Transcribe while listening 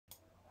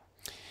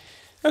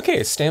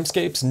Okay,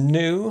 Stampscapes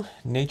new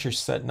nature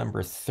set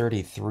number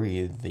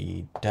 33,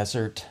 the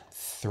Desert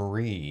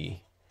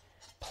 3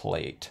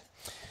 plate.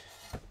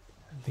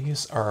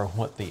 These are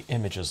what the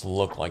images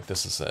look like.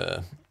 This is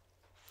an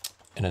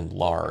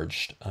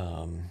enlarged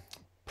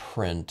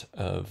print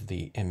of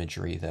the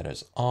imagery that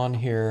is on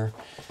here.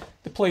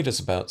 The plate is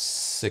about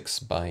 6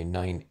 by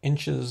 9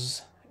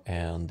 inches,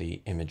 and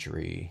the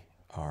imagery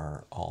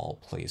are all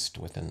placed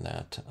within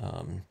that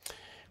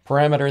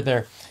parameter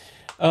there.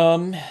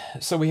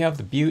 So we have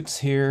the buttes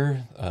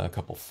here, a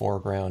couple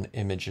foreground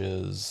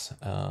images.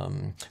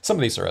 Some of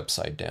these are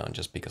upside down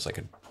just because I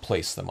could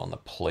place them on the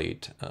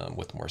plate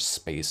with more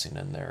spacing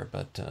in there,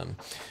 but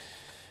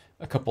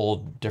a couple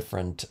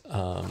different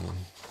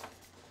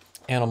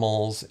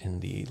animals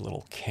in the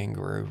little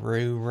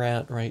kangaroo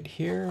rat right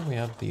here. We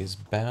have these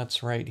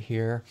bats right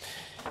here.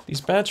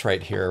 These bats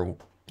right here,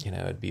 you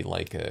know, it'd be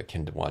like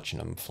akin to watching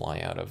them fly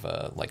out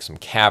of like some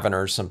cavern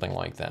or something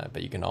like that,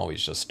 but you can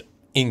always just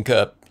ink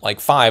up like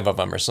 5 of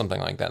them or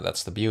something like that.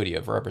 That's the beauty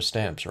of rubber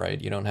stamps,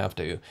 right? You don't have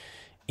to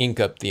ink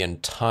up the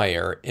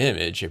entire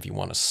image if you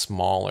want a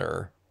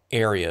smaller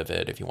area of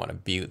it. If you want a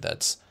butte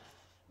that's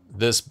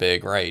this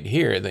big right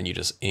here, then you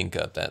just ink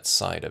up that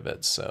side of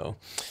it. So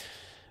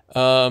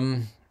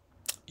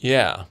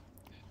yeah,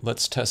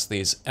 let's test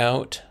these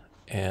out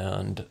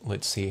and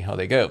let's see how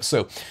they go.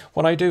 So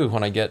what I do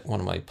when I get one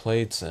of my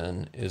plates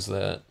in is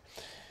that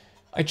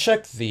I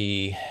check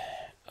the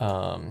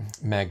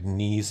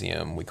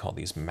magnesium. We call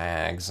these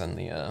mags in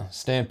the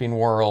stamping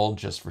world,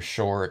 just for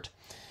short.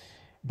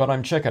 But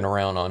I'm checking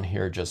around on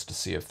here just to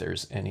see if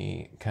there's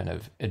any kind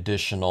of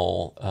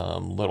additional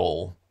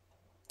little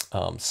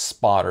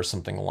spot or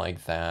something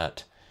like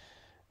that.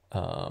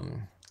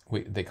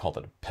 They call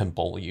it a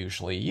pimple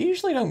usually. You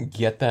usually don't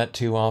get that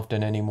too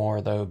often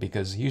anymore though,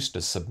 because I used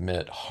to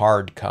submit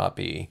hard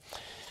copy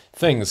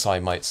things. So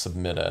I might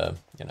submit a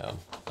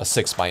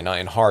 6 by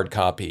 9 hard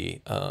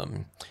copy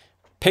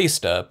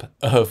paste up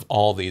of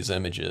all these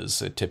images.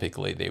 So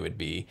typically they would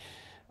be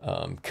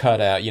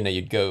cut out. You know,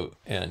 you'd go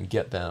and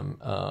get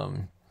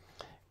them,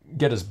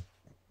 get as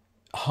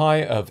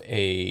high of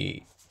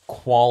a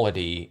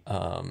quality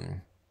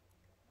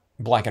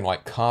black and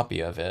white copy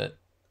of it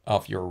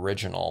off your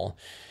original,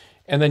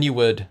 and then you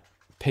would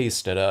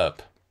paste it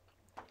up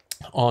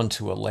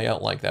onto a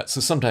layout like that. So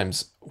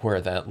sometimes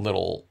where that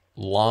little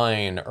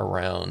line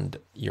around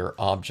your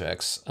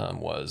objects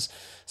was,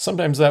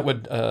 sometimes that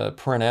would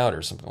print out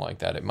or something like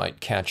that. It might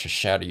catch a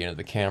shadow, you know,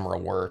 the camera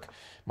work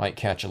might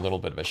catch a little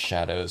bit of a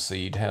shadow, so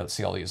you'd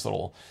see all these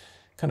little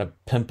kind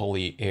of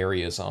pimply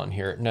areas on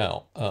here.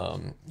 Now,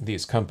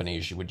 these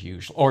companies you would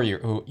usually, or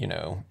you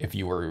know, if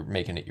you were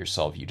making it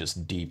yourself, you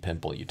just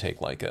de-pimple. You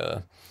take like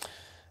a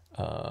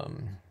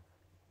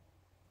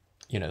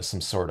you know,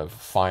 some sort of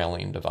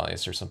filing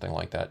device or something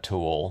like that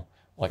tool,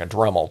 like a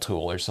Dremel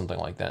tool or something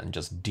like that, and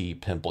just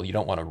de-pimple. You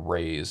don't want a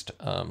raised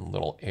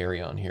little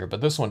area on here, but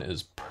this one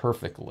is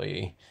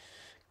perfectly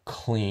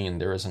clean.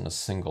 There isn't a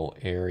single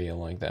area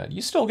like that.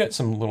 You still get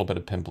some little bit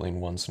of pimpling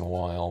once in a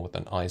while with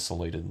an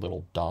isolated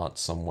little dot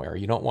somewhere.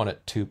 You don't want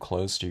it too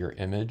close to your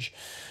image,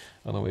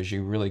 otherwise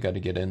you really got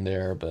to get in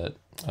there. But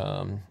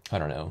I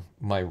don't know,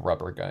 my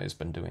rubber guy's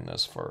been doing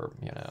this for,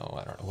 you know,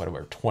 I don't know,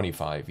 whatever,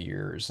 25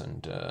 years,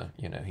 and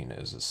you know, he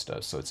knows his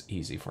stuff, so it's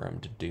easy for him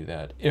to do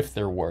that if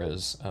there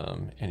was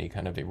any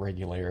kind of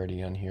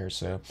irregularity on here.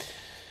 So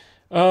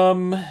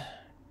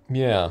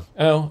yeah.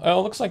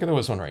 Oh, looks like there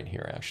was one right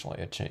here, actually.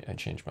 I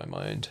changed my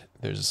mind.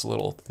 There's this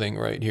little thing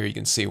right here. You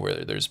can see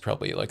where there's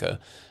probably like a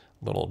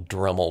little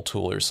Dremel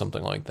tool or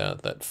something like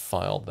that that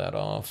filed that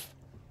off,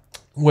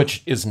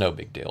 which is no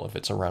big deal. If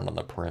it's around on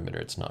the perimeter,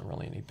 it's not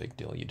really any big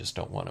deal. You just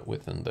don't want it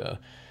within the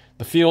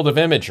field of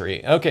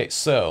imagery. Okay,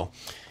 so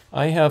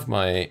I have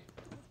I'm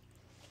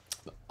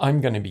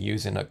going to be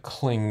using a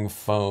cling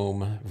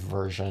foam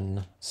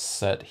version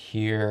set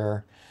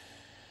here.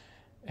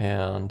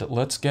 And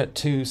let's get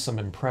to some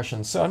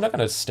impressions. So I'm not going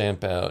to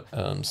stamp out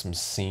some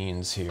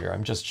scenes here.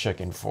 I'm just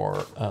checking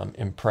for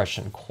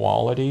impression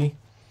quality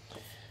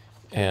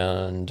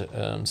and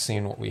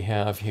seeing what we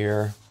have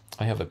here.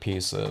 I have a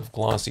piece of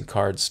glossy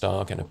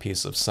cardstock and a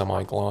piece of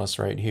semi-gloss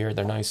right here.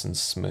 They're nice and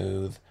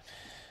smooth.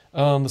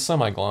 The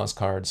semi-gloss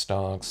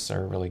cardstocks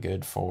are really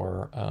good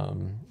for,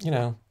 you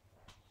know,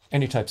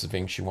 any types of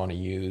inks you want to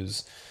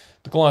use.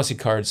 The glossy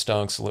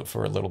cardstocks look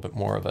for a little bit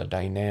more of a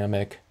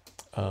dynamic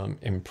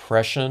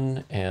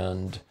impression,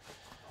 and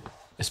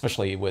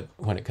especially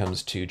when it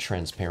comes to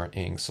transparent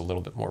inks, a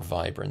little bit more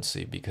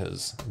vibrancy,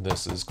 because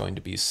this is going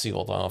to be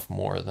sealed off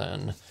more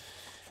than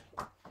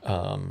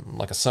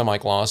like a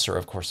semi-gloss or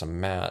of course a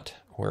matte,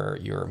 where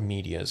your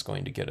media is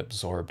going to get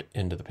absorbed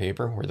into the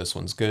paper, where this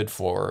one's good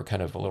for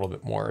kind of a little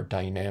bit more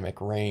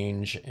dynamic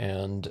range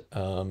and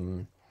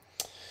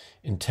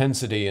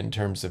intensity in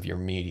terms of your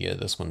media.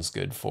 This one's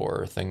good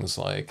for things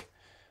like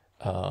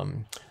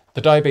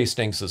the dye-based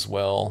inks as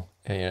well.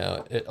 You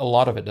know, a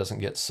lot of it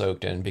doesn't get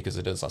soaked in because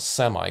it is a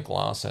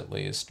semi-gloss at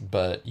least,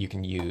 but you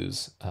can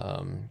use,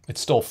 it's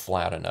still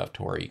flat enough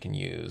to where you can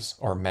use,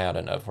 or matte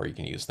enough where you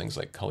can use things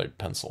like colored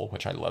pencil,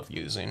 which I love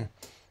using.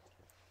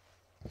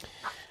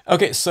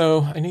 Okay,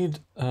 so I need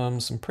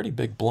some pretty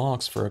big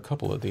blocks for a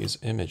couple of these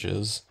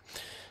images.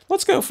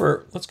 Let's go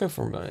for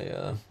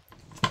my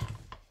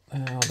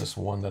this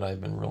one that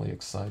I've been really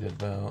excited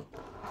about.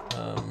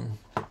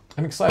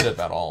 I'm excited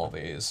about all of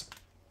these,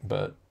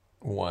 but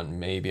one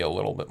maybe a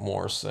little bit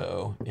more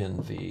so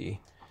in the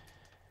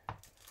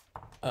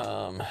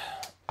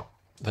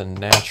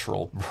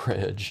natural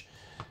bridge.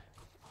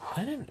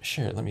 I didn't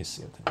share it. Let me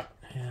see.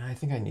 Yeah, I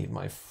think I need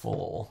my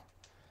full.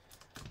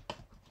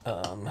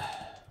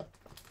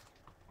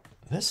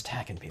 This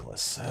tack and peel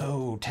is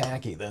so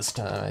tacky this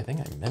time. I think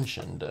I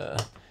mentioned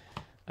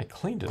I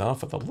cleaned it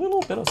off with a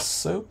little bit of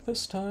soap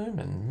this time,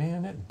 and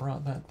man, it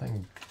brought that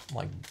thing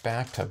like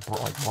back to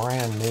like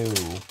brand new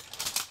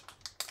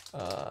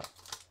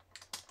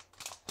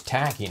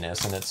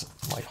tackiness, and it's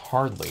like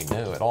hardly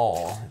new at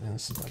all. And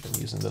this is, I've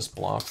been using this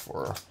block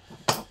for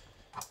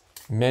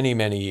many,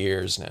 many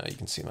years now. You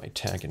can see my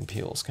tack and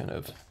peel is kind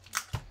of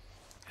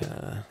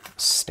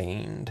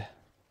stained.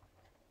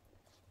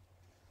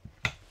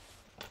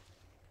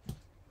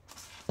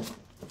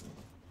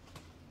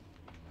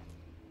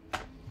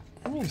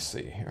 Let me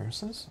see here.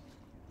 Is this?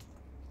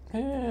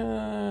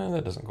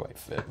 That doesn't quite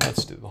fit.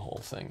 Let's do the whole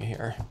thing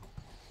here.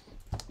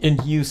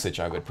 In usage,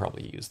 I would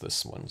probably use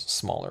this one,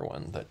 smaller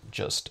one that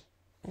just,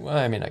 well,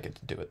 I mean, I could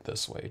do it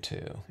this way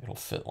too. It'll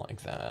fit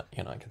like that.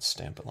 You know, I could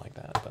stamp it like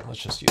that, but let's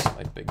just use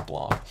my big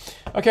block.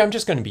 Okay, I'm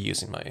just going to be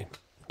using my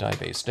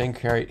dye-based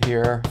ink right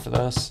here for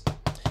this.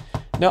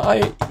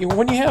 Now,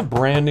 when you have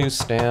brand new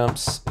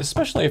stamps,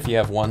 especially if you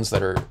have ones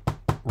that are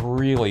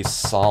really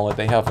solid,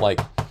 they have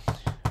like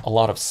a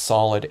lot of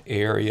solid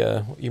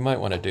area, what you might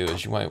want to do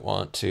is you might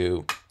want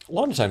to, a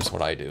lot of times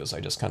what I do is I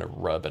just kind of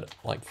rub it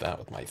like that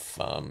with my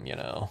thumb, you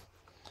know,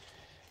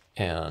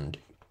 and,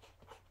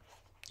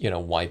 you know,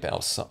 wipe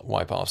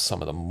off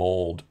some of the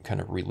mold kind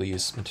of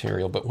release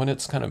material. But when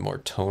it's kind of more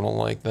tonal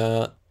like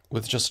that,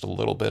 with just a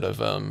little bit of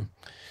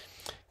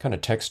kind of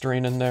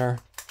texturing in there,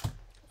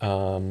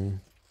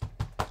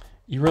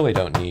 you really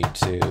don't need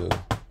to,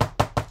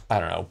 I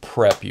don't know,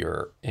 prep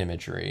your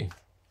imagery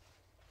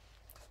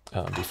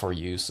before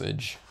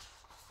usage.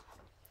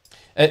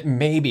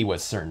 Maybe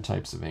with certain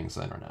types of inks,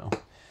 I don't know.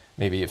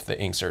 Maybe if the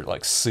inks are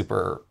like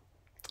super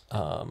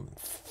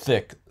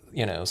thick,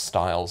 you know,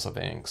 styles of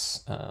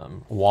inks,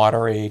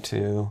 watery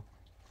too.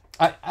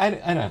 I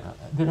don't know.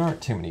 There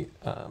aren't too many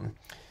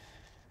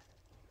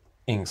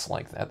inks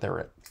like that.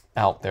 They're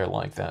out there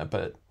like that.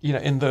 But, you know,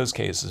 in those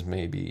cases,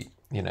 maybe,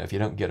 you know, if you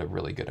don't get a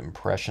really good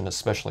impression,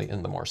 especially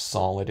in the more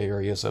solid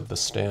areas of the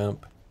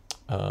stamp,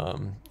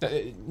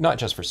 not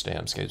just for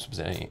Stampscapes, but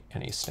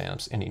any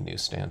stamps, any new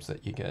stamps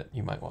that you get,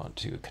 you might want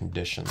to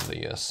condition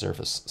the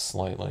surface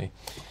slightly.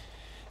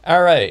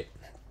 All right,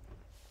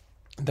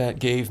 that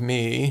gave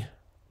me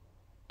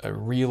a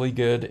really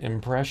good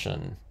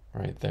impression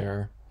right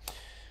there.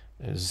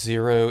 There's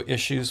zero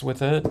issues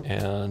with it,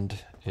 and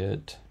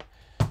it,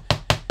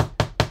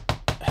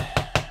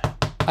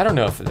 I don't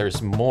know if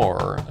there's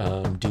more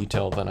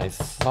detail than I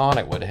thought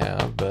it would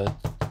have, but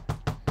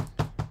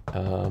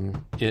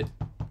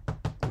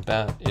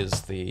that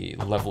is the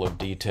level of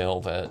detail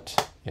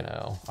that, you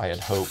know, I had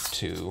hoped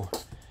to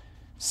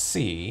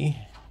see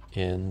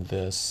in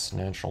this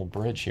natural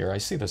bridge here. I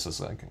see this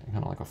as like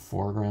kind of like a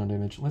foreground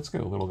image. Let's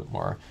go a little bit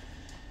more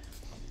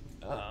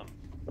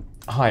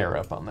higher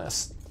up on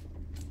this.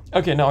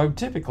 Okay, now I would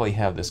typically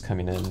have this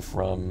coming in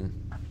from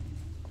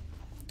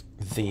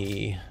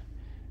the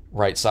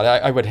right side.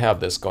 I would have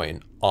this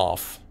going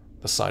off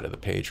the side of the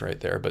page right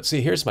there. But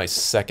see, here's my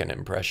second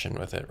impression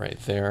with it right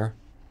there.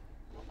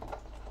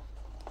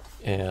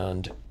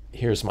 And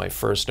here's my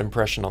first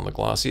impression on the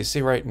glossy. You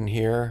see right in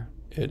here,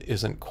 it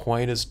isn't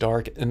quite as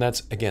dark. And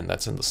that's, again,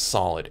 that's in the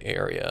solid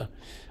area.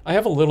 I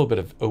have a little bit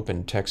of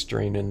open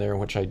texturing in there,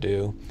 which I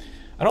do.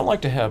 I don't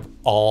like to have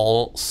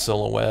all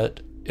silhouette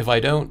if I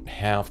don't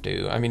have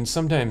to. I mean,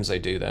 sometimes I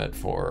do that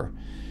for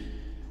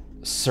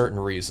certain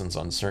reasons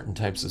on certain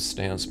types of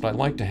stamps, but I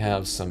like to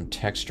have some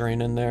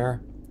texturing in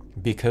there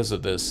because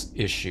of this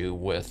issue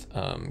with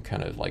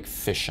kind of like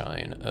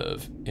fisheye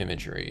of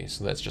imagery.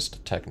 So that's just a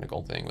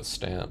technical thing with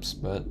stamps,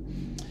 but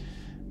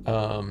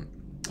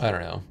I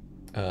don't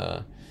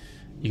know.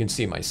 You can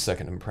see my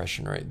second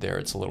impression right there.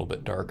 It's a little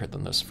bit darker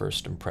than this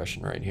first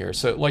impression right here.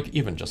 So like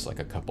even just like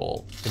a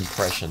couple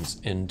impressions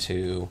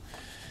into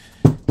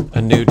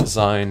a new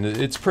design,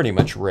 it's pretty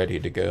much ready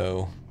to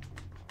go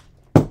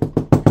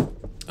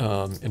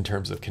in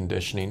terms of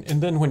conditioning.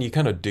 And then when you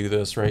kind of do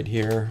this right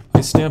here,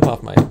 I stamp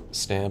off my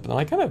stamp and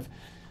I kind of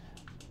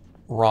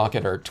rock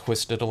it or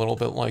twist it a little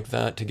bit like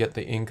that to get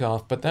the ink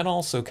off, but that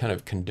also kind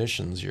of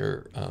conditions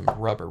your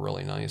rubber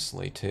really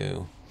nicely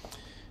too.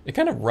 It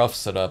kind of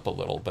roughs it up a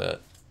little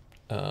bit.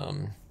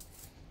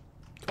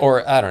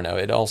 Or I don't know,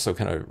 it also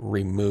kind of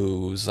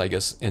removes, I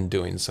guess in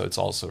doing so, it's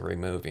also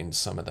removing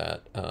some of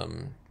that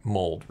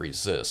mold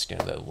resist, you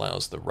know, that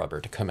allows the rubber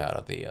to come out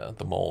of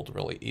the mold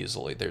really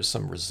easily. There's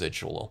some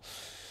residual,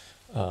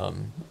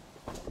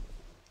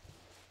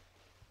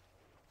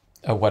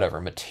 whatever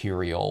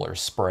material or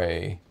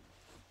spray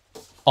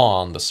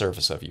on the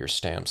surface of your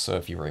stamp. So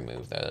if you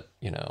remove that,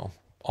 you know,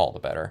 all the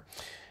better.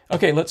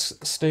 Okay, let's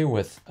stay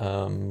with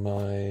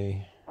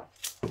my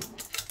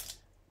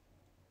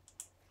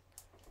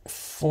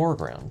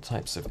foreground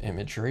types of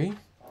imagery.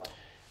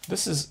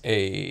 This is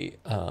a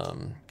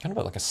kind of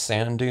like a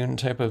sand dune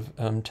type of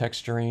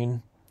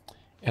texturing,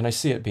 and I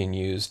see it being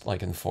used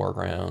like in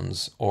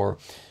foregrounds. Or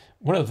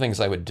one of the things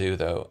I would do,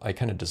 though, I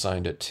kind of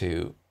designed it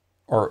to,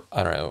 or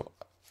I don't know,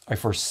 I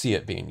foresee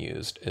it being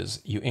used,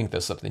 is you ink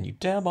this up, then you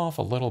dab off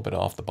a little bit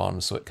off the bottom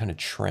so it kind of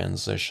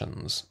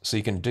transitions. So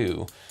you can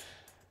do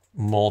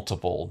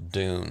multiple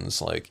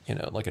dunes, like, you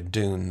know, like a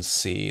dune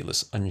sea,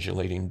 this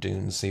undulating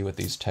dune sea with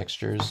these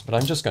textures. But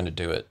I'm just going to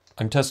do it.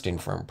 I'm testing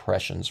for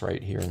impressions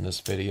right here in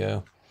this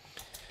video.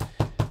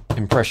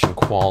 Impression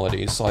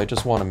quality. So I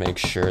just want to make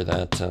sure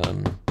that,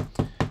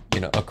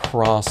 you know,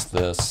 across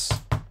this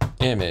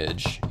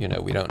image, you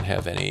know, we don't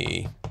have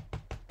any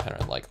kind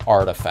of like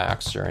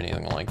artifacts or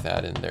anything like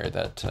that in there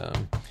that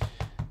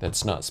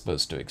that's not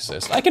supposed to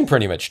exist. I can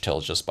pretty much tell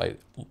just by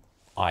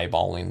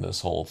eyeballing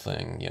this whole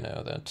thing, you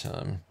know, that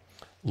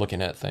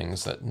looking at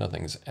things, that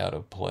nothing's out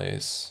of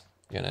place,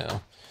 you know.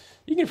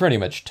 You can pretty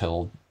much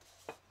tell,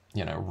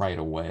 you know, right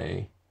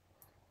away,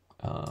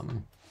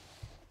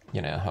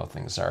 you know, how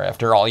things are.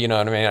 After all, you know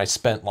what I mean? I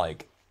spent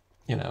like,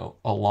 you know,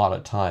 a lot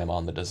of time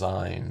on the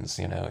designs,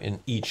 you know, in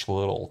each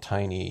little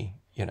tiny,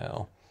 you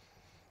know,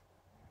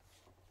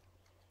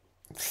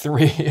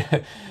 3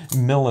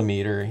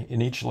 millimeter,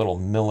 in each little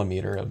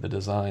millimeter of the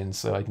design,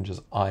 so I can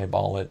just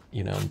eyeball it,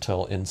 you know, and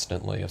tell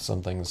instantly if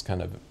something's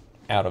kind of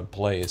out of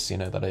place, you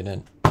know, that I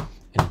didn't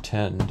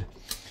intend.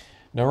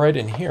 Now right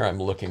in here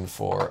I'm looking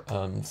for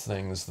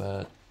things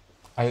that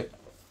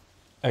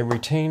I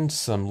retained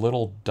some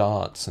little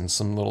dots and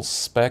some little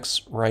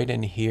specks right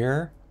in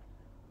here,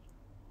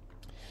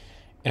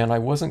 and I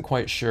wasn't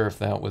quite sure if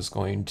that was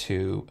going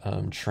to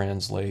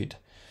translate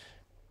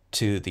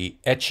to the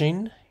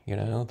etching, you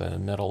know, the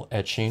metal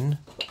etching,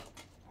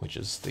 which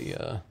is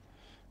the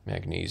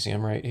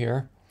magnesium right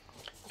here,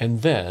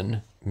 and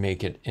then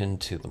make it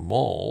into the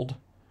mold,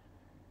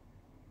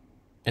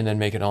 and then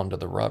make it onto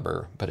the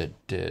rubber. But it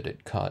did.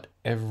 It caught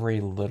every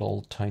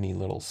little tiny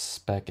little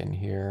speck in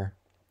here,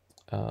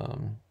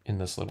 in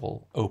this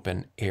little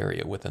open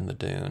area within the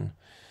dune,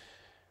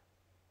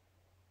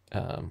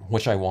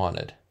 which I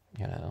wanted,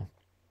 you know.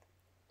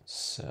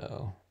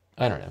 So,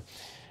 I don't know.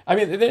 I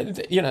mean,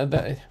 you know,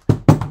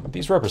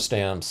 these rubber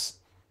stamps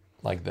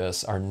like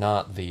this are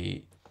not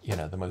the, you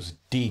know, the most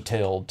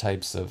detailed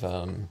types of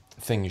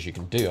things you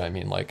can do. I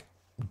mean, like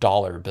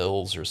dollar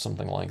bills or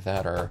something like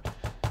that, or,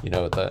 you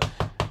know, the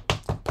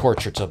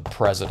portraits of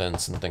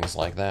presidents and things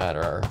like that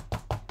are,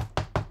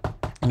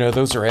 you know,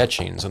 those are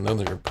etchings and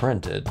those are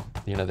printed.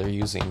 You know, they're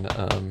using,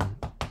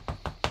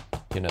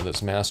 you know,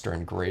 those master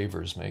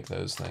engravers make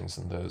those things,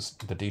 and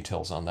the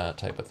details on that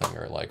type of thing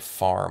are like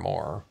far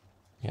more,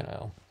 you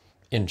know,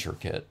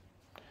 intricate.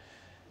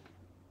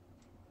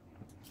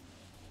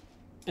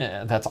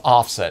 Yeah, that's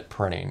offset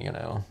printing, you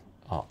know,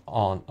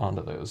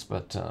 onto those,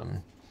 but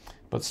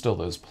still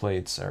those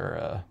plates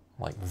are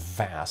like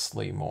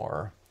vastly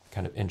more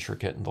kind of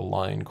intricate, and the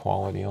line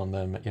quality on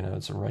them, you know,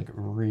 it's like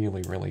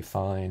really, really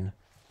fine.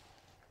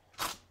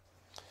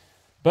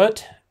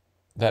 But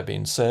that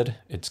being said,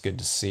 it's good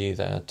to see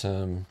that,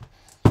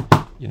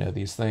 you know,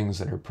 these things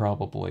that are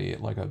probably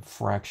like a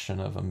fraction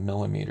of a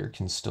millimeter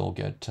can still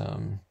get,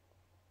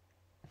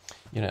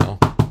 you know,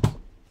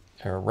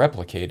 are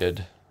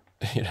replicated,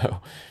 you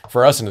know,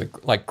 for us in the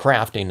like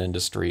crafting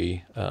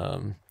industry,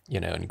 you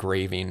know,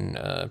 engraving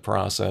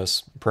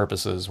process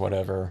purposes,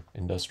 whatever,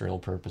 industrial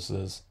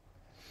purposes.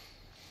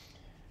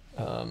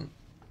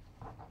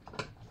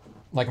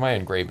 Like my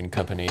engraving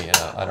company,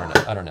 I don't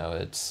know,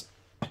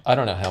 I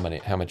don't know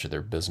how much of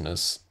their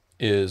business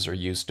is or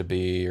used to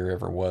be or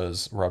ever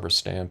was rubber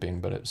stamping,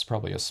 but it's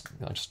probably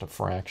just a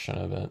fraction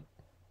of it.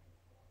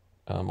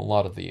 A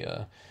lot of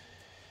the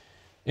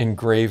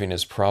engraving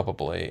is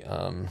probably,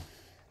 I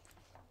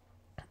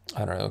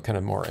don't know, kind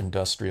of more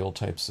industrial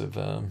types of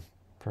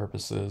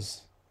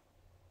purposes.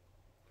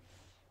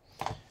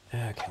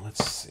 Okay,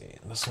 let's see.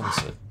 This one's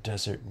a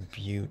Desert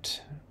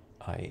Butte.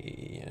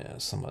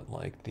 Somewhat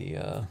like the,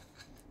 you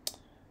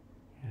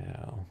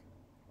know,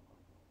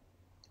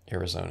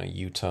 Arizona,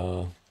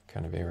 Utah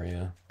kind of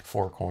area,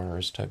 Four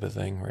Corners type of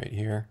thing right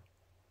here.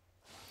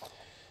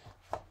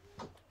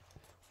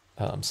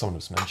 Someone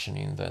was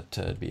mentioning that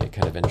it'd be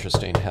kind of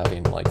interesting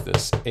having like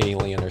this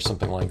alien or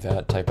something like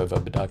that type of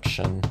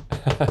abduction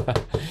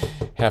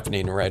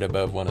happening right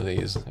above one of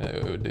these.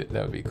 That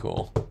would be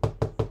cool.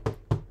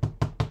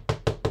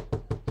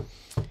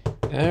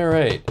 All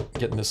right,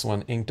 getting this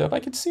one inked up. I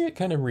can see it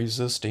kind of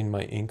resisting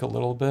my ink a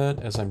little bit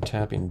as I'm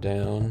tapping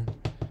down,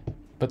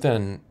 but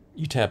then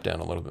you tap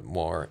down a little bit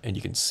more and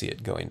you can see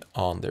it going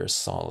on there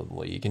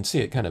solidly. You can see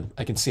it kind of,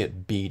 I can see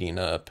it beading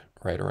up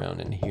right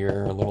around in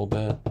here a little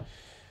bit,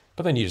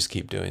 but then you just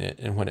keep doing it,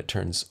 and when it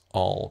turns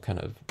all kind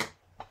of,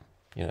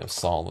 you know,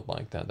 solid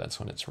like that, that's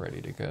when it's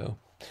ready to go.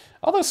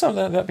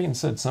 Although that being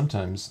said,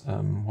 sometimes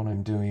when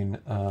I'm doing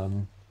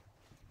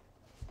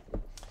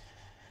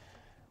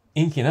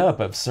inking up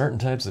of certain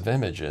types of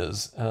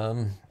images,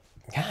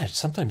 gosh,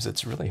 sometimes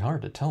it's really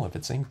hard to tell if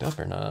it's inked up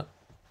or not.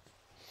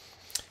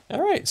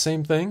 All right,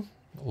 same thing.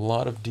 A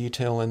lot of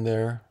detail in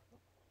there.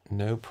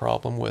 No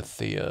problem with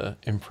the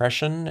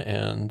impression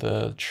and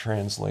the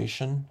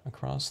translation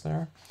across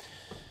there.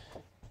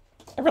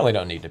 I really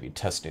don't need to be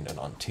testing it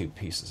on 2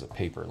 pieces of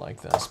paper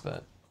like this,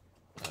 but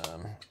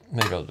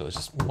maybe I'll do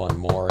just one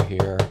more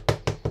here.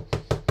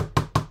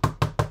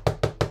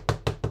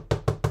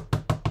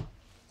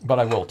 But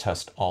I will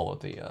test all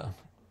of the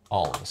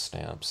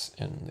stamps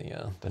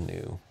in the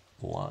new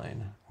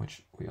line,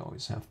 which we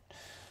always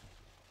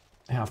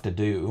have to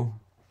do.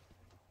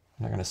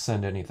 I'm not going to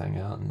send anything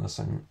out unless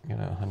I'm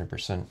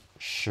 100%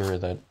 sure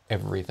that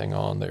everything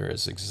on there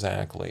is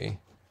exactly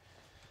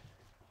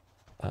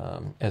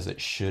as it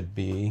should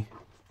be.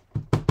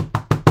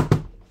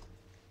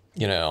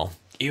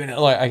 Even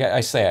like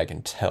I say I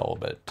can tell,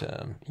 but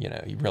you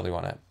really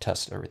want to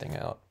test everything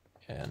out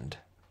and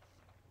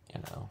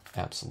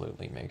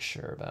absolutely make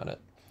sure about it.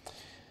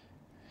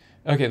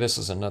 Okay, this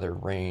is another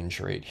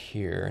range right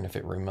here, and if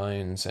it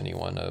reminds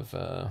anyone of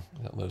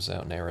that lives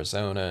out in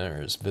Arizona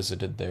or has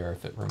visited there,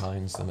 if it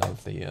reminds them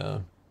of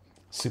the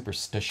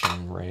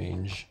Superstition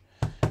range,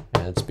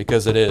 and it's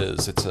because it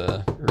is. It's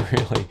a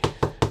really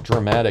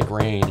dramatic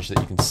range that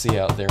you can see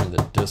out there in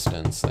the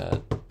distance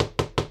that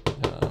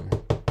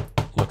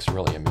looks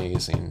really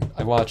amazing.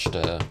 I've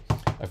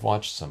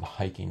watched some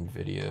hiking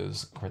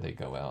videos where they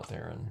go out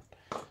there and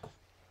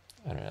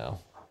I don't know.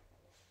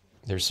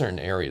 There's certain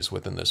areas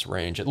within this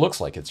range. It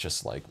looks like it's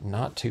just like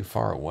not too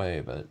far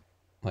away, but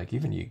like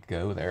even you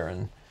go there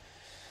and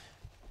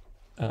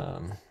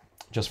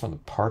just from the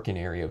parking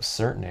area of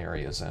certain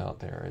areas out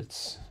there,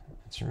 it's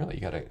really,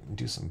 you got to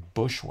do some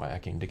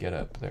bushwhacking to get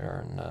up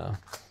there, and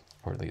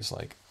or these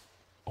like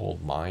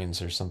old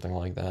mines or something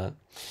like that.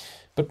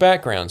 But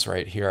backgrounds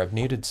right here. I've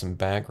needed some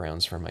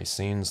backgrounds for my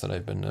scenes that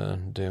I've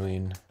been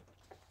doing.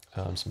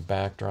 Some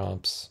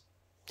backdrops.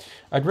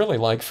 I'd really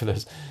like for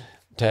this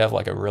to have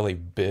like a really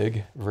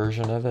big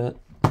version of it.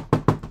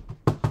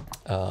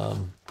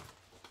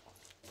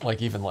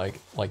 Like even like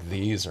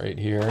these right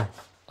here.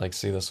 Like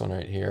see this one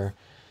right here.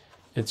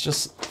 It's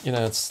just,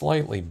 it's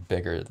slightly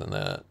bigger than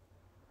that.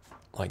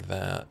 Like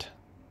that.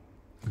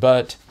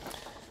 But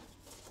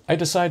I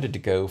decided to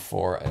go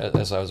for,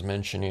 as I was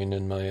mentioning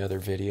in my other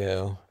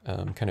video,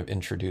 kind of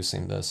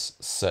introducing this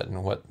set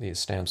and what these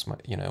stamps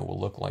might, will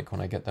look like when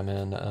I get them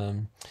in.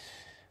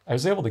 I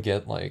was able to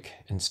get like,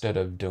 instead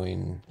of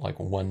doing like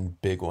one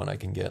big one, I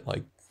can get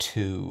like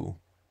 2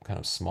 kind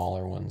of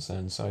smaller ones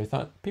in. So I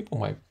thought people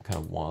might kind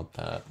of want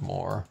that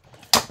more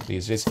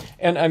these days.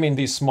 And I mean,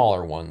 these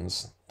smaller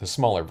ones, the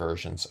smaller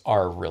versions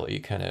are really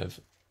kind of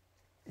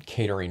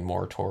catering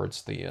more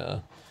towards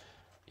the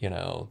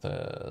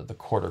the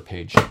quarter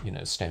page,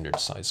 standard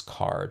size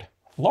card.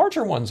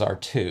 Larger ones are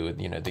too,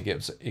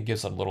 it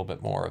gives a little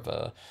bit more of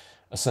a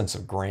sense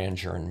of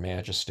grandeur and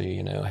majesty,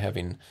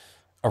 having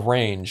a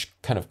range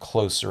kind of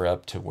closer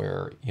up to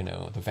where,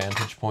 the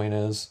vantage point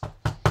is.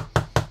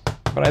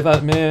 But I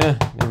thought,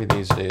 maybe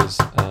these days,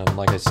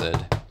 like I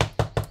said,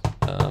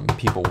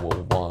 people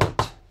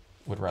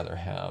would rather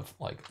have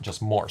like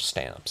just more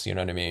stamps, you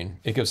know what I mean?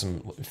 It gives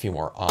them a few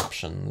more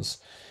options.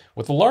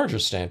 With the larger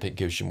stamp, it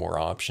gives you more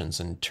options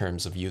in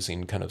terms of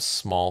using kind of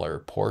smaller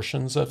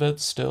portions of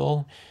it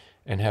still,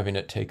 and having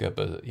it take up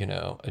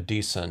a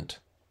decent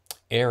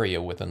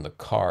area within the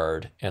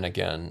card. And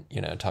again,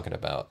 talking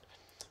about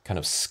kind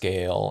of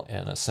scale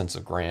and a sense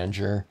of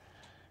grandeur,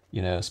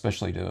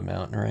 especially to a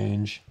mountain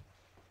range.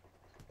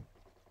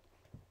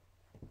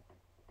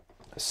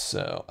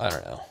 So, I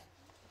don't know.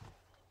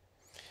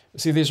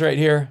 See these right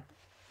here?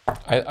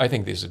 I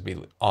think these would be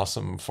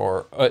awesome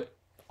for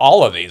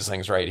all of these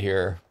things right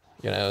here.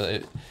 You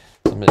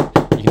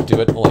can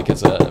do it like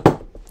as a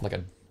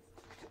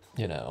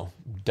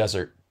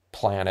desert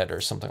planet or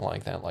something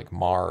like that, like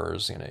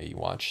Mars. You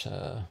watch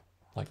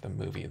like the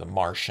movie The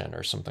Martian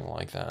or something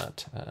like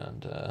that,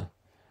 and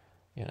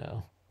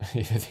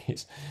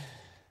these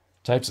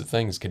types of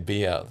things could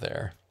be out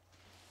there.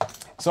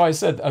 So I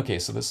said, okay,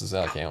 so this is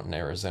out in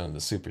Arizona,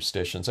 the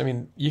Superstitions. I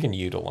mean, you can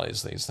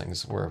utilize these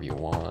things wherever you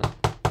want,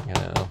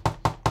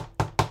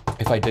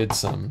 If I did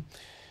some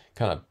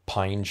kind of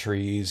pine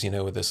trees,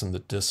 with this in the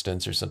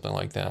distance or something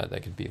like that,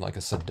 that could be like a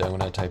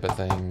Sedona type of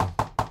thing.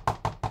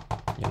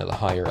 The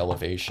higher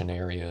elevation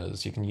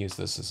areas. You can use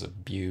this as a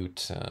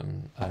butte,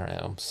 I don't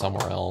know,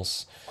 somewhere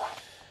else.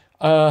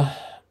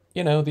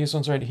 These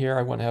ones right here,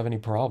 I wouldn't have any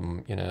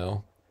problem,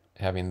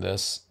 having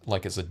this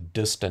like as a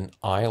distant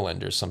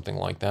island or something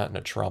like that in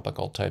a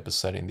tropical type of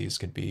setting. These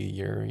could be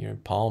your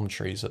palm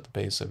trees at the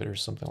base of it or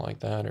something like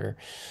that. Or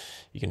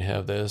you can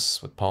have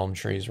this with palm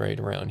trees right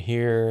around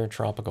here,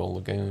 tropical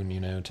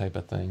lagoon, type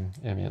of thing.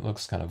 I mean, it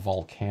looks kind of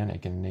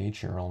volcanic in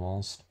nature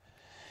almost.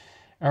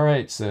 All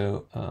right,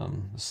 so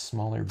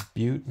smaller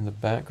butte in the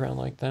background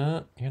like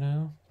that,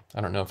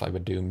 I don't know if I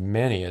would do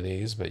many of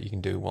these, but you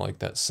can do like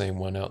that same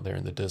one out there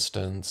in the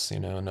distance,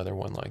 another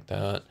one like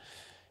that.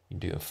 You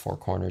do a four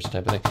corners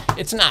type of thing.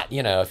 It's not,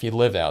 you know, if you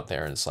live out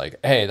there and it's like,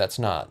 hey, that's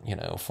not, you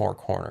know, four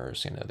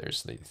corners. You know,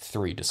 there's the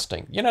three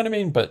distinct, you know what I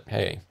mean? But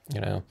hey, you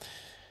know,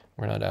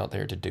 we're not out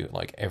there to do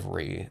like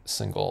every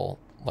single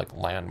like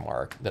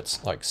landmark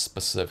that's like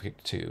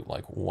specific to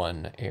like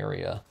one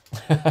area.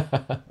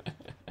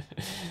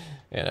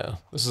 You know,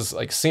 this is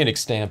like scenic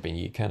stamping.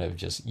 You kind of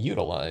just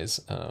utilize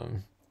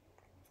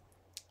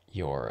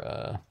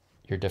your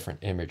different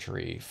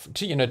imagery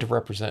to, you know, to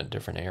represent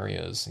different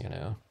areas, you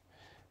know,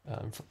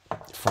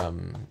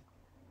 from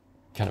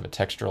kind of a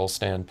textural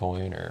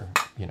standpoint or,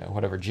 you know,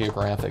 whatever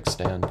geographic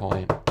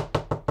standpoint,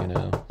 you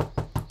know.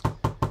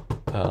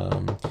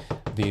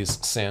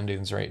 These sand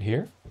dunes right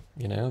here,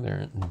 you know,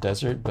 they're in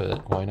desert,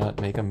 but why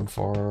not make them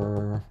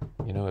for,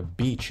 you know, a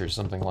beach or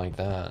something like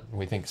that?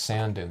 We think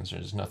sand dunes,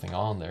 there's nothing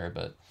on there,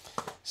 but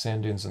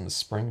sand dunes in the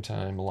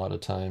springtime, a lot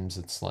of times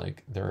it's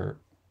like they're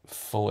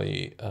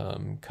fully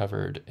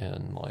covered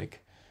in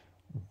like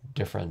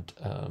different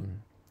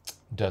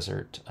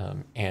desert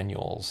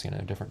annuals, you know,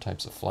 different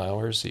types of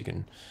flowers. So you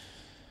can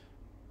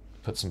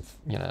put some,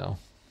 you know,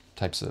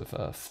 types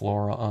of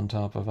flora on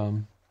top of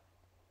them.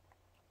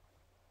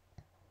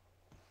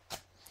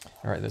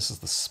 All right, this is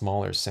the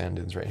smaller sand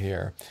dunes right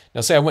here. Now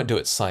say I wouldn't do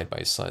it side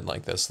by side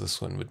like this. This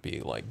one would be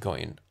like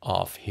going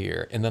off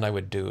here. And then I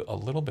would do a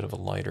little bit of a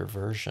lighter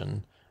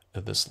version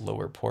of this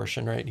lower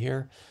portion right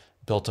here,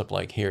 built up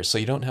like here. So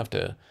you don't have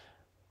to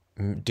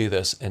do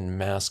this and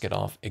mask it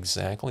off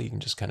exactly. You can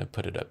just kind of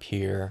put it up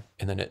here,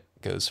 and then it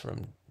goes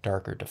from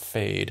darker to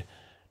fade,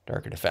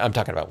 darker to fade. I'm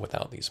talking about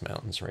without these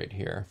mountains right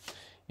here,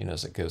 you know,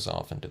 as it goes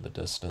off into the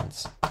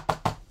distance.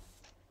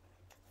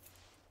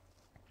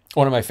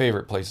 One of my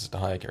favorite places to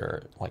hike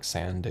are like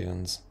sand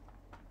dunes.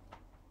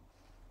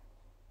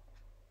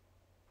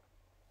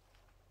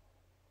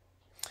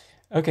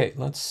 Okay,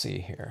 let's see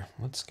here.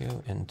 Let's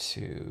go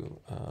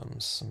into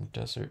some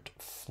desert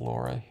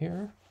flora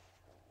here.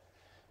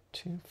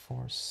 2,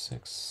 4,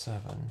 6,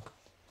 7,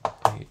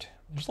 8.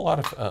 There's a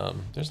lot of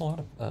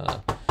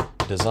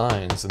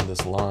designs in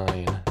this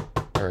line,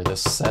 or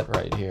this set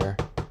right here.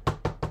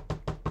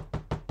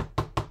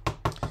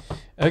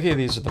 Okay,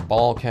 these are the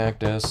ball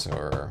cactus,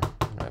 or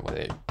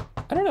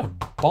I don't know,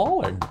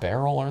 ball or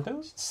barrel, are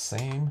those the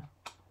same?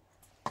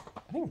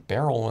 I think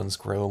barrel ones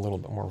grow a little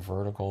bit more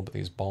vertical, but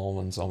these ball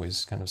ones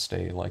always kind of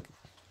stay like,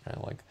 you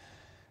know, like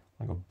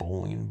a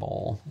bowling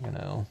ball, you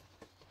know,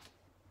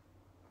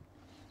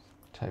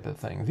 type of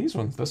thing. These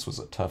ones, this was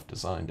a tough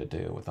design to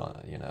do with,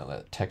 you know,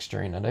 that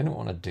texturing, and I didn't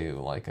want to do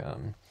like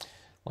an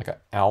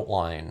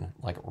outline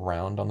like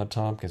round on the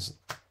top because,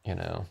 you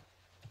know,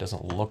 it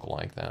doesn't look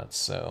like that.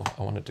 So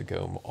I wanted to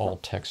go all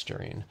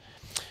texturing.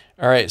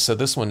 All right, so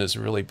this one is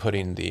really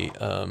putting the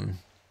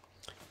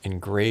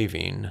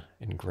engravers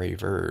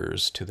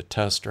to the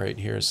test right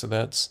here. So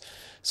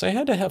I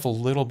had to have a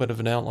little bit of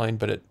an outline,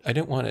 but I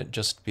didn't want it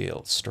just to be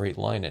a straight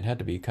line. It had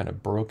to be kind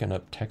of broken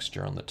up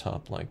texture on the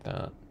top like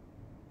that.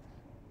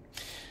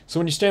 So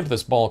when you stamp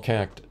this ball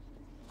cacti,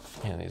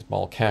 yeah, these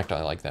ball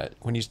cacti like that,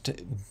 when you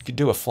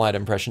do a flat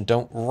impression,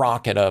 don't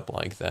rock it up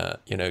like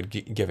that, you know,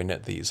 giving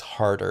it these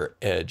harder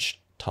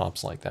edge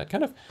tops like that.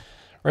 Kind of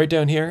right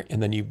down here,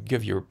 and then you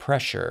give your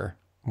pressure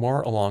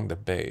more along the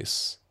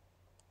base.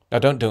 Now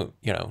don't do,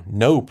 you know,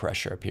 no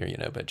pressure up here, you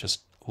know, but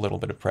just a little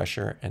bit of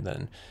pressure, and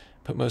then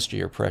put most of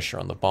your pressure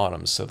on the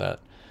bottom so that,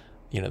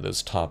 you know,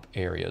 those top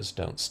areas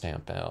don't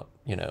stamp out,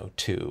 you know,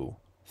 too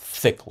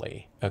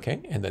thickly,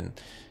 okay? And then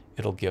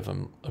it'll give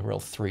them a real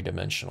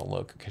three-dimensional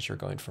look because you're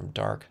going from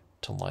dark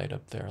to light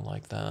up there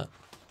like that.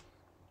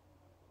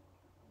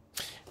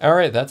 All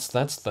right, that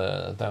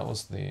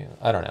was the,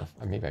 I don't know,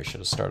 maybe I should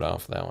have started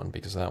off that one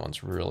because that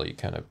one's really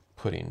kind of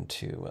putting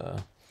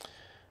to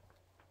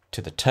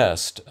the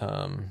test,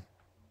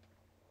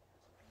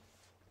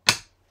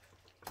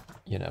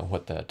 you know,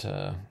 what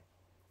that,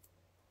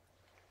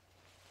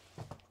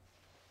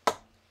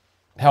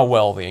 how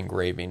well the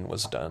engraving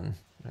was done,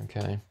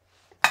 okay?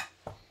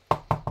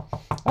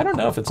 I don't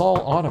know if it's all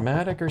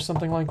automatic or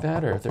something like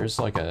that, or if there's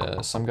like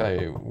some guy,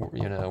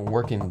 you know,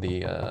 working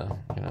the,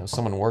 you know,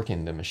 someone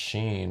working the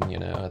machine, you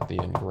know, at the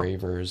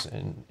engravers,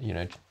 and, you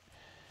know,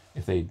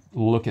 if they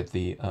look at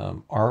the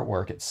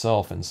artwork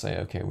itself and say,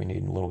 okay, we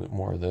need a little bit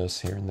more of this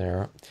here and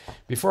there.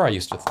 Before I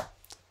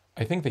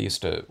think they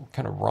used to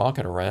kind of rock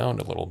it around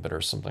a little bit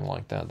or something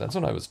like that. That's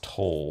what I was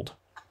told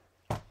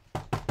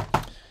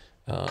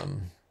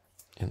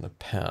in the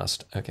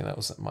past. Okay, that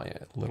was my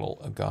little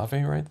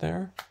agave right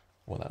there.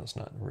 Well, that was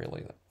not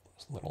really that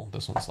little.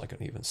 This one's like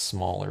an even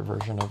smaller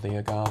version of the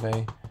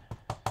agave.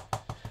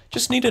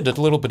 Just needed a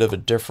little bit of a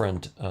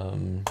different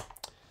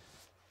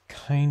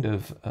kind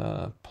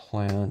of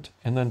plant.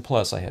 And then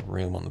plus I had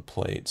room on the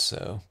plate,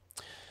 so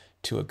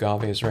 2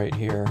 agaves right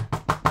here.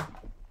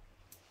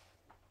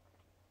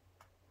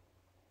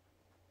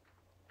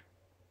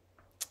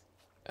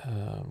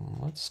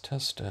 Let's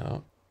test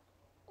out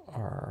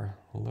our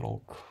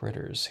little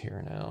critters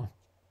here now.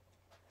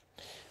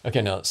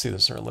 Okay, now let's see,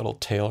 this is our little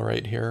tail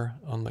right here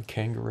on the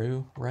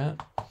kangaroo rat.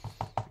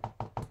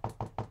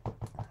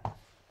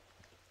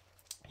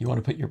 You want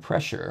to put your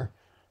pressure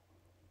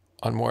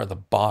on more of the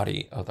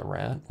body of the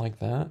rat, like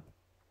that.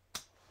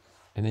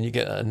 And then you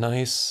get a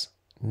nice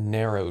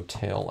narrow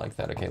tail like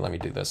that. Okay, let me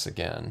do this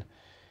again.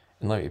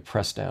 And let me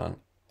press down,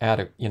 add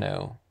it,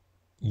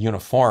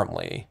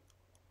 uniformly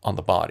on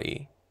the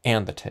body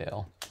and the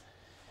tail.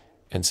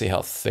 And see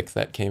how thick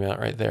that came out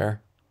right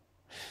there?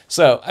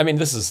 So, I mean,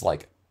 this is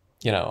like,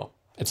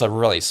 it's a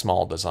really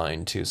small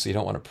design too, so you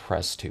don't want to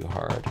press too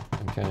hard,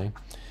 okay?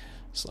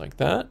 Just like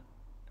that.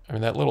 I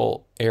mean, that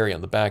little area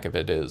on the back of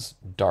it is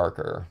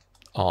darker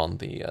on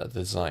the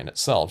design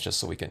itself, just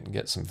so we can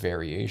get some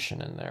variation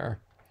in there.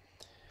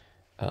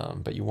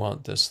 But you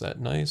want that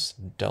nice,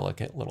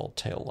 delicate little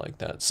tail like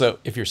that. So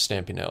if you're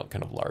stamping out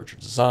kind of larger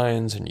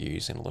designs and you're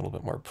using a little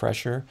bit more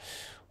pressure,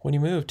 when you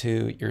move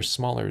to your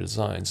smaller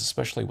designs,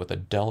 especially with a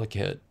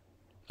delicate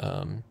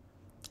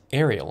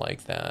area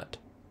like that,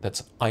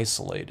 that's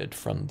isolated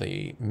from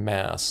the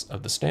mass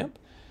of the stamp,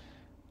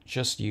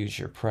 just use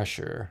your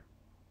pressure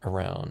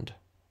around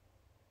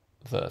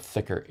the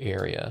thicker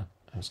area.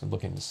 I was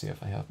looking to see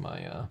if I have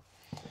my,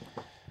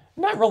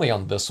 not really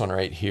on this one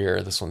right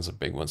here. This one's a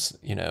big one,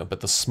 but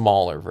the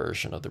smaller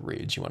version of the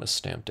reeds you want to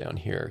stamp down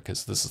here,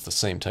 because this is the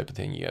same type of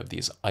thing. You have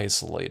these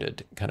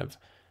isolated kind of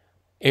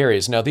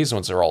areas. Now these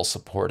ones are all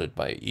supported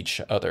by each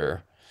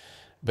other,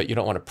 but you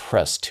don't want to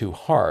press too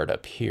hard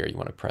up here. You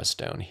want to press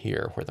down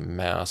here where the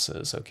mass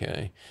is,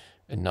 okay,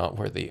 and not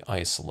where the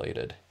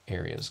isolated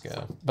areas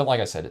go. But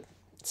like I said,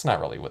 it's not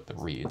really with the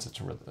reeds. It's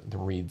the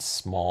reed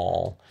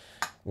small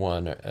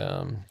one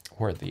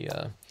where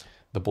the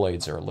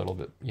blades are a little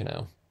bit,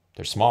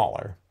 they're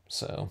smaller,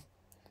 so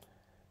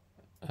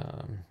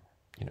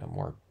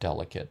more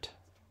delicate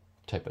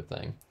type of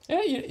thing. Yeah,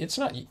 it's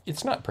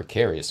not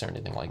precarious or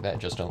anything like that.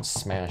 Just don't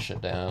smash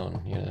it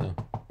down,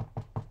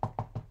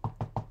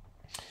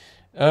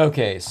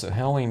 Okay, so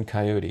Howling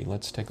Coyote.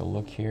 Let's take a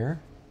look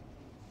here.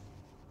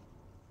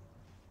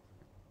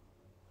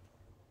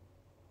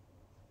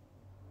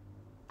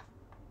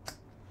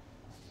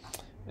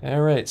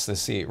 All right, so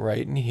see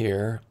right in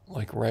here,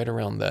 like right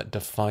around that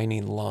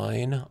defining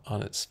line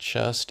on its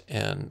chest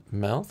and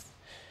mouth,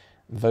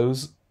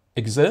 those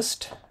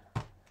exist.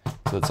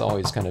 So it's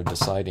always kind of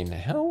deciding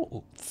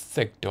how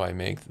thick do I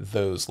make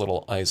those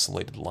little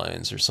isolated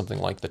lines, or something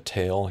like the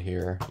tail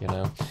here,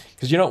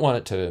 because you don't want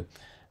it to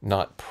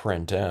not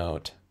print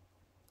out,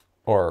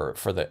 or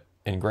for the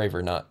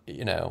engraver not,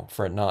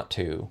 for it not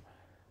to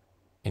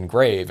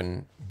engrave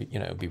and,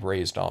 be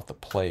raised off the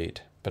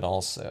plate, but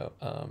also,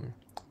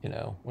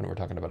 when we're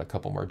talking about a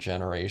couple more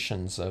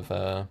generations of,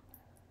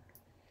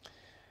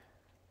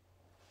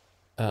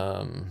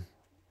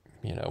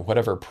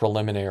 whatever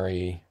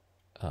preliminary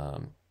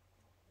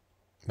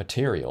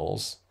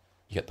materials,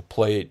 you got the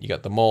plate, you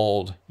got the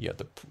mold, you got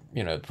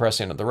the,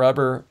 pressing of the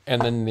rubber,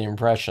 and then the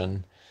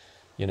impression.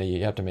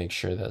 You have to make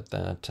sure that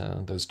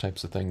those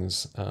types of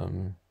things,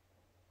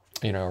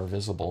 are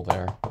visible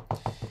there.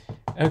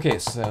 Okay,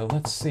 so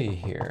let's see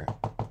here.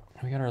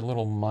 We got our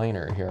little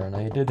miner here, and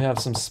I did have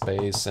some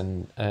space,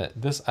 and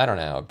this, I don't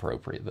know how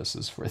appropriate this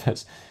is for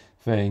this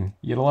thing.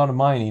 You get a lot of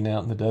mining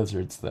out in the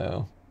deserts,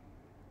 though.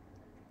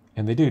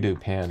 And they do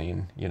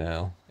panning,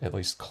 at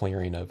least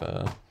clearing of,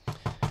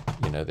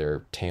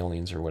 their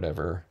tailings or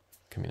whatever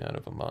coming out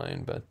of a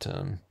mine, but,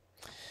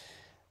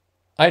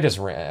 I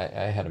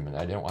had them, and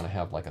I didn't want to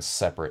have like a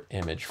separate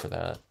image for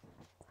that.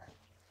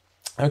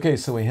 Okay,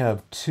 so we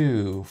have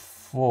 2,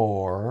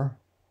 4,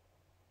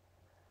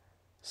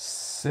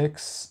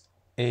 6,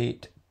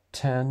 8,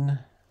 10,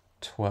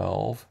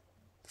 12,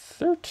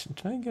 13.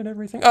 Did I get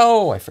everything?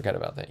 Oh, I forgot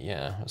about that.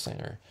 Yeah, I was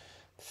saying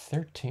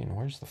 13.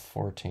 Where's the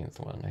 14th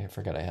one? I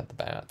forgot I had the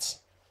bats.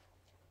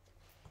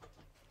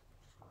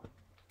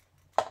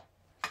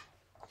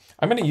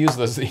 I'm going to use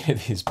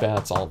these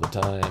bats all the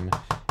time.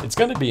 It's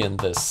going to be in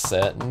this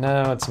set.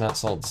 No, it's not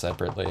sold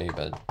separately,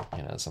 but,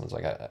 someone's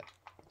like, I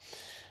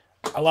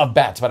love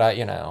bats, but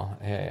hey,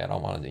 I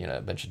don't want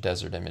a bunch of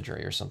desert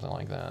imagery or something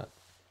like that.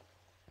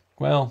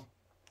 Well,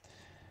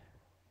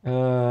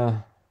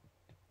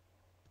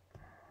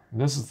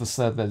 this is the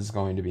set that is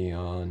going to be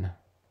on.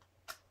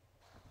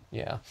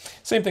 Yeah,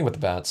 same thing with the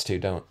bats, too.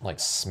 Don't, like,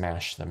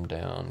 smash them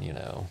down,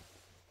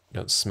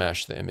 Don't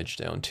smash the image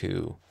down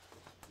too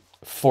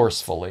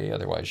forcefully,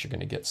 otherwise you're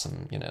going to get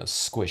some,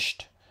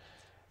 squished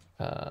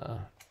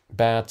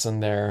bats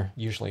in there,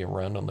 usually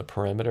around on the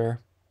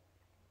perimeter.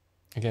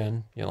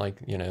 Again,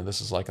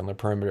 this is like on the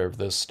perimeter of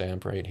this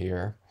stamp right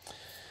here.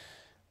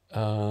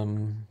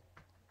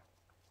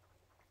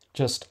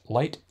 Just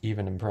light,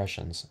 even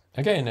impressions.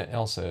 Again,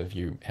 also, if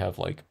you have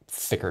like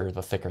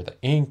the thicker the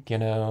ink,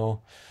 the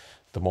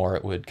more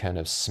it would kind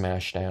of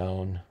smash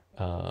down.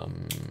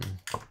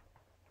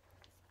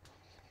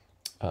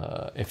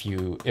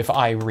 If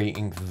I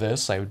re-ink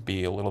this, I would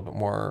be a little bit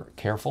more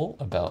careful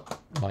about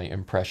my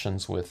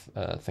impressions with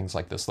things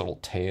like this little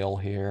tail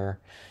here.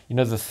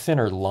 The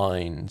thinner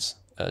lines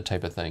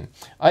type of thing.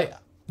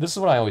 This is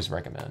what I always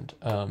recommend.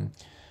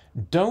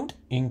 Don't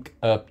ink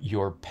up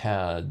your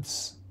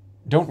pads.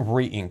 Don't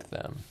re-ink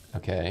them,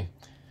 okay?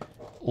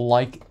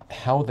 Like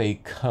how they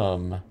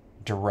come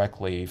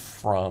directly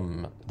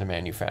from the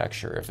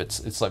manufacturer. If it's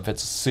a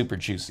super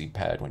juicy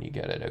pad when you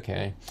get it,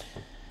 okay?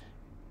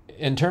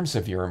 In terms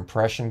of your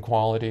impression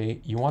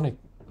quality, you want to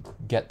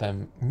get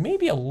them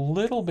maybe a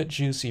little bit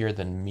juicier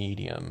than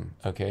medium,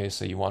 okay?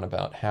 So you want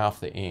about half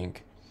the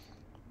ink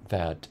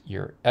that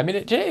you're, I mean,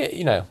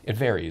 it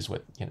varies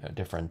with,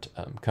 different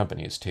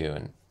companies too,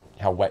 and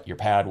how wet your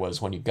pad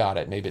was when you got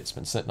it. Maybe it's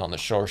been sitting on the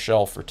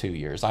shelf for 2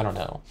 years. I don't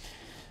know.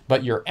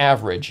 But your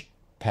average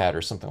pad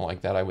or something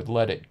like that, I would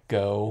let it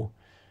go,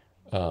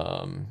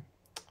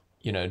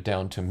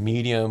 down to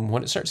medium.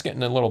 When it starts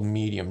getting a little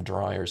medium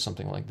dry or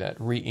something like that,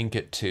 re-ink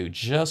it to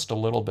just a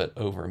little bit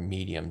over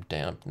medium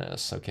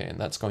dampness, okay? And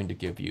that's going to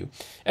give you,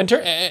 in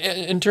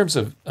terms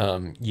of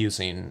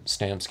using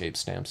Stampscape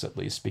stamps at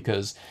least,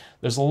 because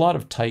there's a lot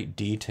of tight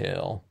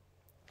detail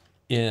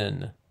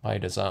in my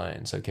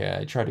designs, okay?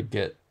 I try to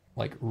get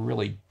like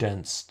really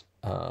dense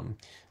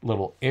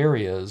little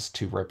areas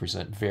to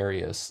represent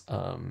various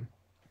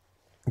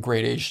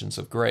gradations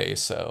of gray.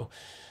 So,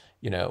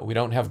 we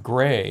don't have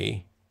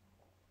gray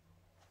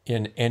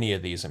in any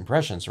of these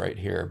impressions right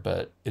here,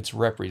 but it's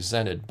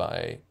represented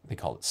by, they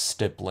call it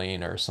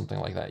stippling or something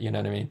like that. You know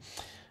what I mean?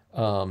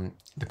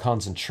 The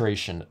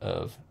concentration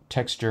of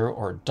texture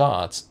or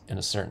dots in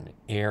a certain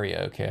area,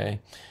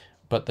 okay?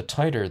 But the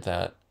tighter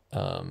that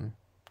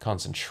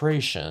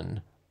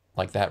concentration,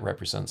 like that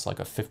represents like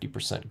a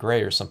 50%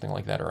 gray or something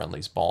like that, or on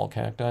these ball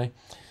cacti,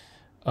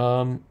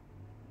 the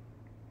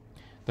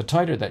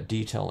tighter that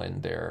detail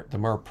in there, the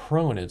more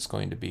prone it's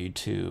going to be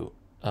to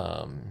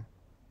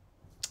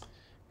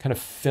kind of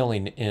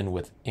filling in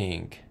with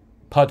ink,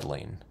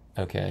 puddling,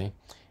 okay,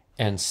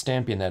 and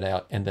stamping that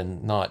out, and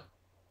then not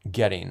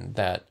getting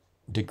that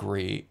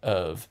degree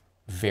of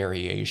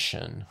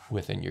variation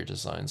within your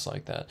designs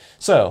like that.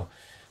 So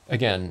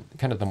again,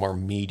 kind of the more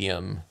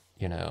medium,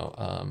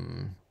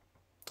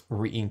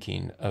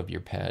 re-inking of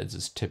your pads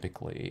is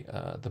typically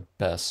the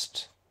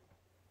best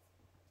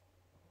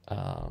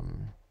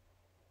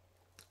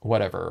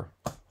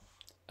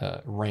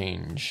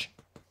range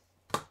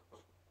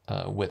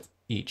with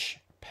each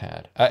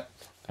pad. I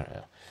don't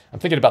know. I'm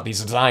thinking about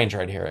these designs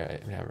right here.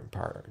 I'm having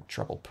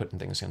trouble putting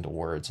things into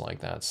words like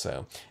that.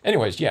 So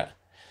anyways, yeah,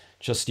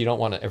 just you don't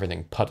want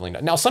everything puddling.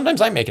 Now, sometimes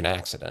I make an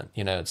accident.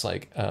 It's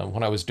like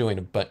when I was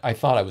doing, but I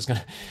thought I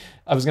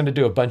was gonna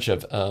do a bunch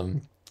of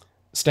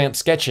stamp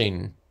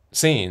sketching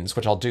scenes,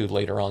 which I'll do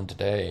later on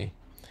today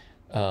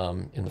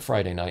in the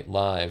Friday Night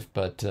Live.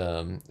 But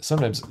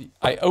sometimes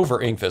I over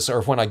ink this,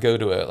 or when I go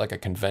to a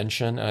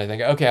convention and I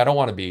think, okay, I don't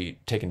want to be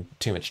taking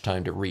too much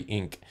time to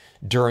re-ink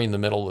during the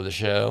middle of the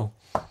show,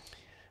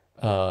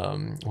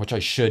 which I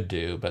should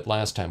do. But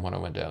last time when I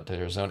went out to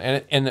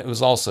Arizona, and it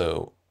was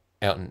also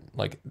out and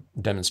like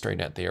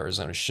demonstrating at the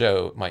Arizona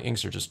show, my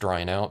inks are just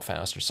drying out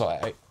faster. So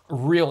I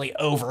really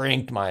over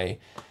inked my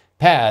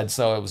pad,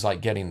 so it was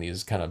like getting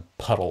these kind of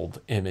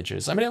puddled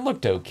images. I mean, it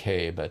looked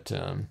okay, but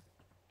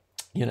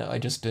I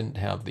just didn't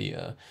have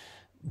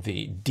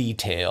the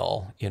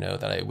detail,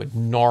 that I would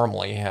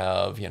normally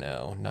have,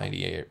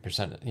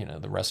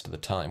 98%, the rest of the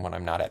time when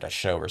I'm not at a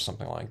show or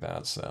something like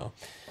that. So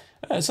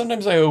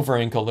sometimes I over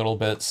ink a little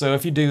bit. So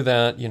if you do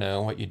that,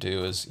 what you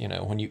do is,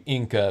 when you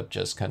ink up,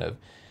 just kind of,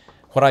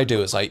 what I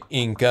do is I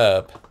ink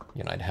up,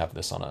 I'd have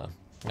this on a,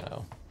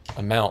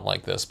 a mount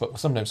like this, but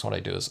sometimes what I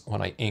do is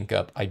when I ink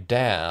up, I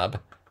dab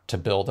to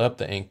build up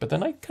the ink, but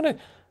then I kind of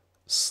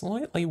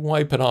slightly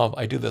wipe it off.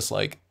 I do this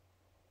like,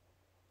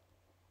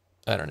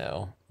 I don't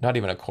know, not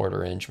even a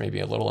 1/4 inch, maybe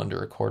a little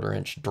under a 1/4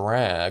 inch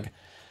drag,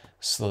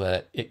 so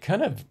that it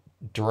kind of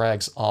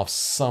drags off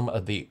some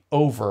of the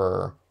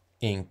over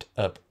inked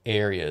up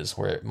areas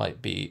where it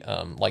might be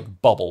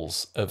like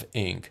bubbles of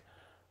ink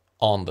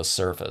on the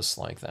surface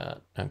like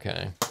that,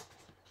 okay?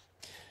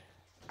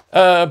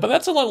 But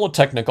that's a little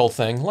technical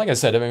thing. Like I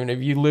said, I mean, if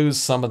you lose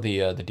some of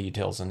the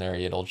details in there,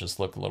 it'll just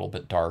look a little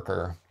bit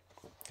darker.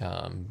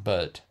 I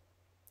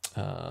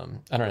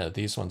don't know,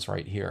 these ones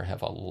right here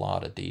have a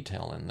lot of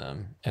detail in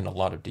them and a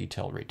lot of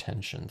detail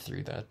retention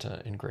through that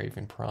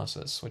engraving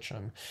process, which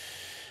I'm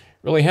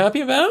really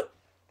happy about.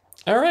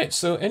 All right,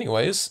 so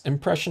anyways,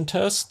 impression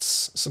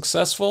tests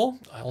successful.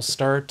 I'll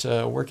start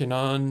working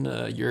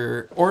on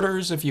your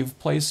orders. If you've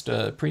placed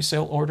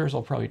pre-sale orders,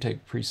 I'll probably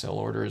take pre-sale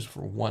orders for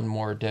one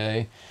more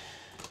day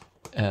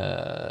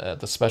at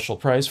the special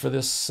price for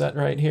this set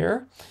right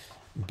here.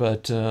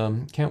 But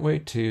can't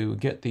wait to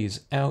get these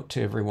out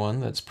to everyone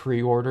that's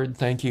pre-ordered.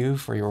 Thank you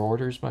for your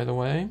orders, by the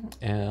way.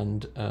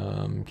 And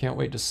can't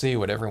wait to see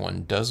what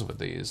everyone does with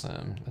these.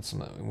 That's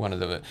one of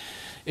the...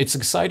 It's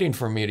exciting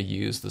for me to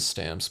use the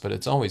stamps, but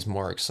it's always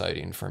more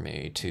exciting for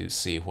me to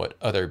see what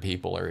other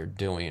people are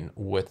doing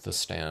with the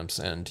stamps.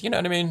 And you know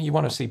what I mean? You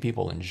want to see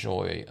people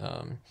enjoy...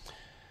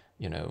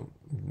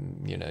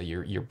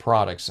 your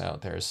products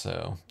out there.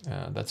 So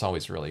that's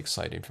always really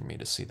exciting for me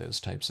to see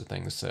those types of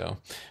things. So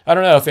I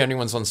don't know if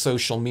anyone's on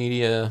social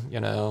media,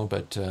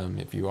 but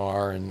if you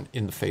are in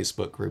the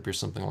Facebook group or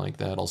something like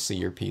that, I'll see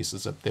your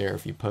pieces up there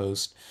if you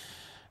post.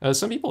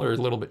 Some people are a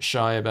little bit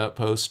shy about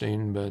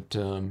posting, but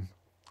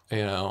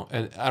You know,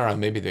 and I don't know,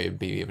 maybe they'd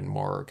be even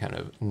more kind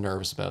of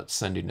nervous about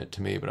sending it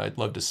to me, but I'd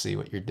love to see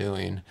what you're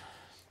doing.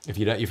 If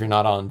you don't, if you're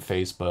not on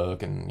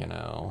Facebook and, you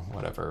know,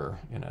 whatever,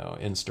 you know,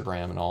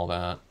 Instagram and all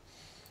that.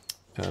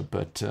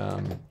 But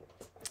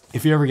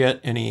if you ever get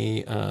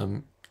any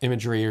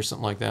imagery or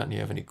something like that and you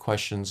have any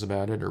questions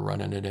about it or run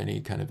into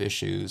any kind of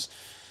issues,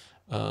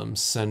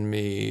 send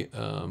me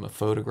a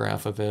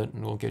photograph of it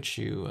and we'll get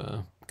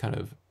you kind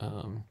of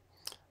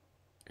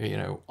you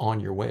know,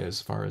 on your way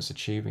as far as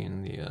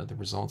achieving the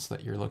results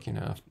that you're looking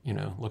at, you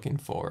know, looking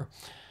for.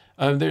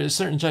 There's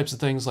certain types of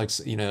things like,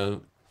 you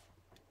know,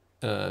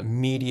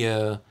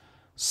 media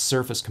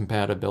surface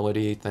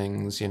compatibility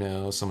things, you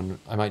know, someone,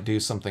 I might do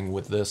something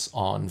with this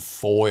on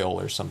foil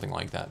or something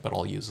like that, but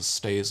I'll use a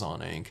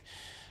StazOn ink.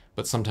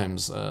 But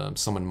sometimes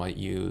someone might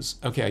use,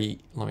 okay,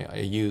 I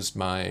used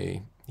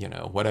my, you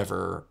know,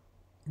 whatever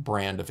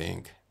brand of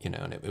ink, you know,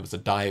 and it was a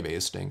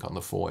dye-based ink on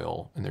the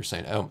foil, and they're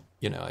saying, oh,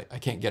 you know, I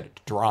can't get it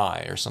to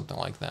dry or something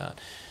like that.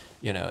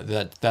 You know,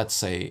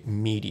 that's a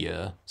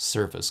media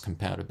surface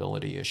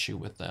compatibility issue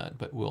with that.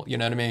 But we'll, you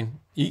know what I mean?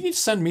 You can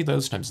send me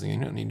those types of things.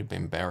 You don't need to be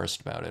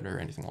embarrassed about it or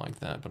anything like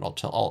that. But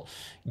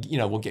you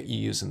know, we'll get you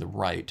using the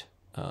right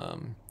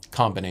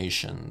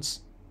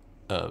combinations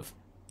of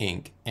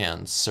ink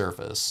and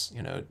surface,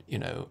 you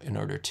know, in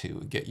order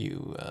to get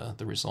you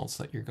the results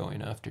that you're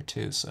going after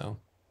too. So.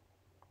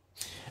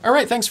 All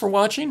right, thanks for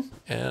watching,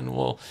 and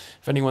we'll,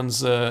 if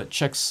anyone's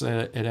checks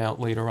it out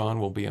later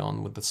on, we'll be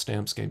on with the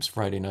Stampscapes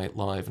Friday Night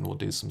Live, and we'll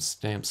do some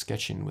stamp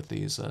sketching with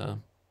these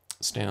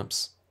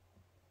stamps.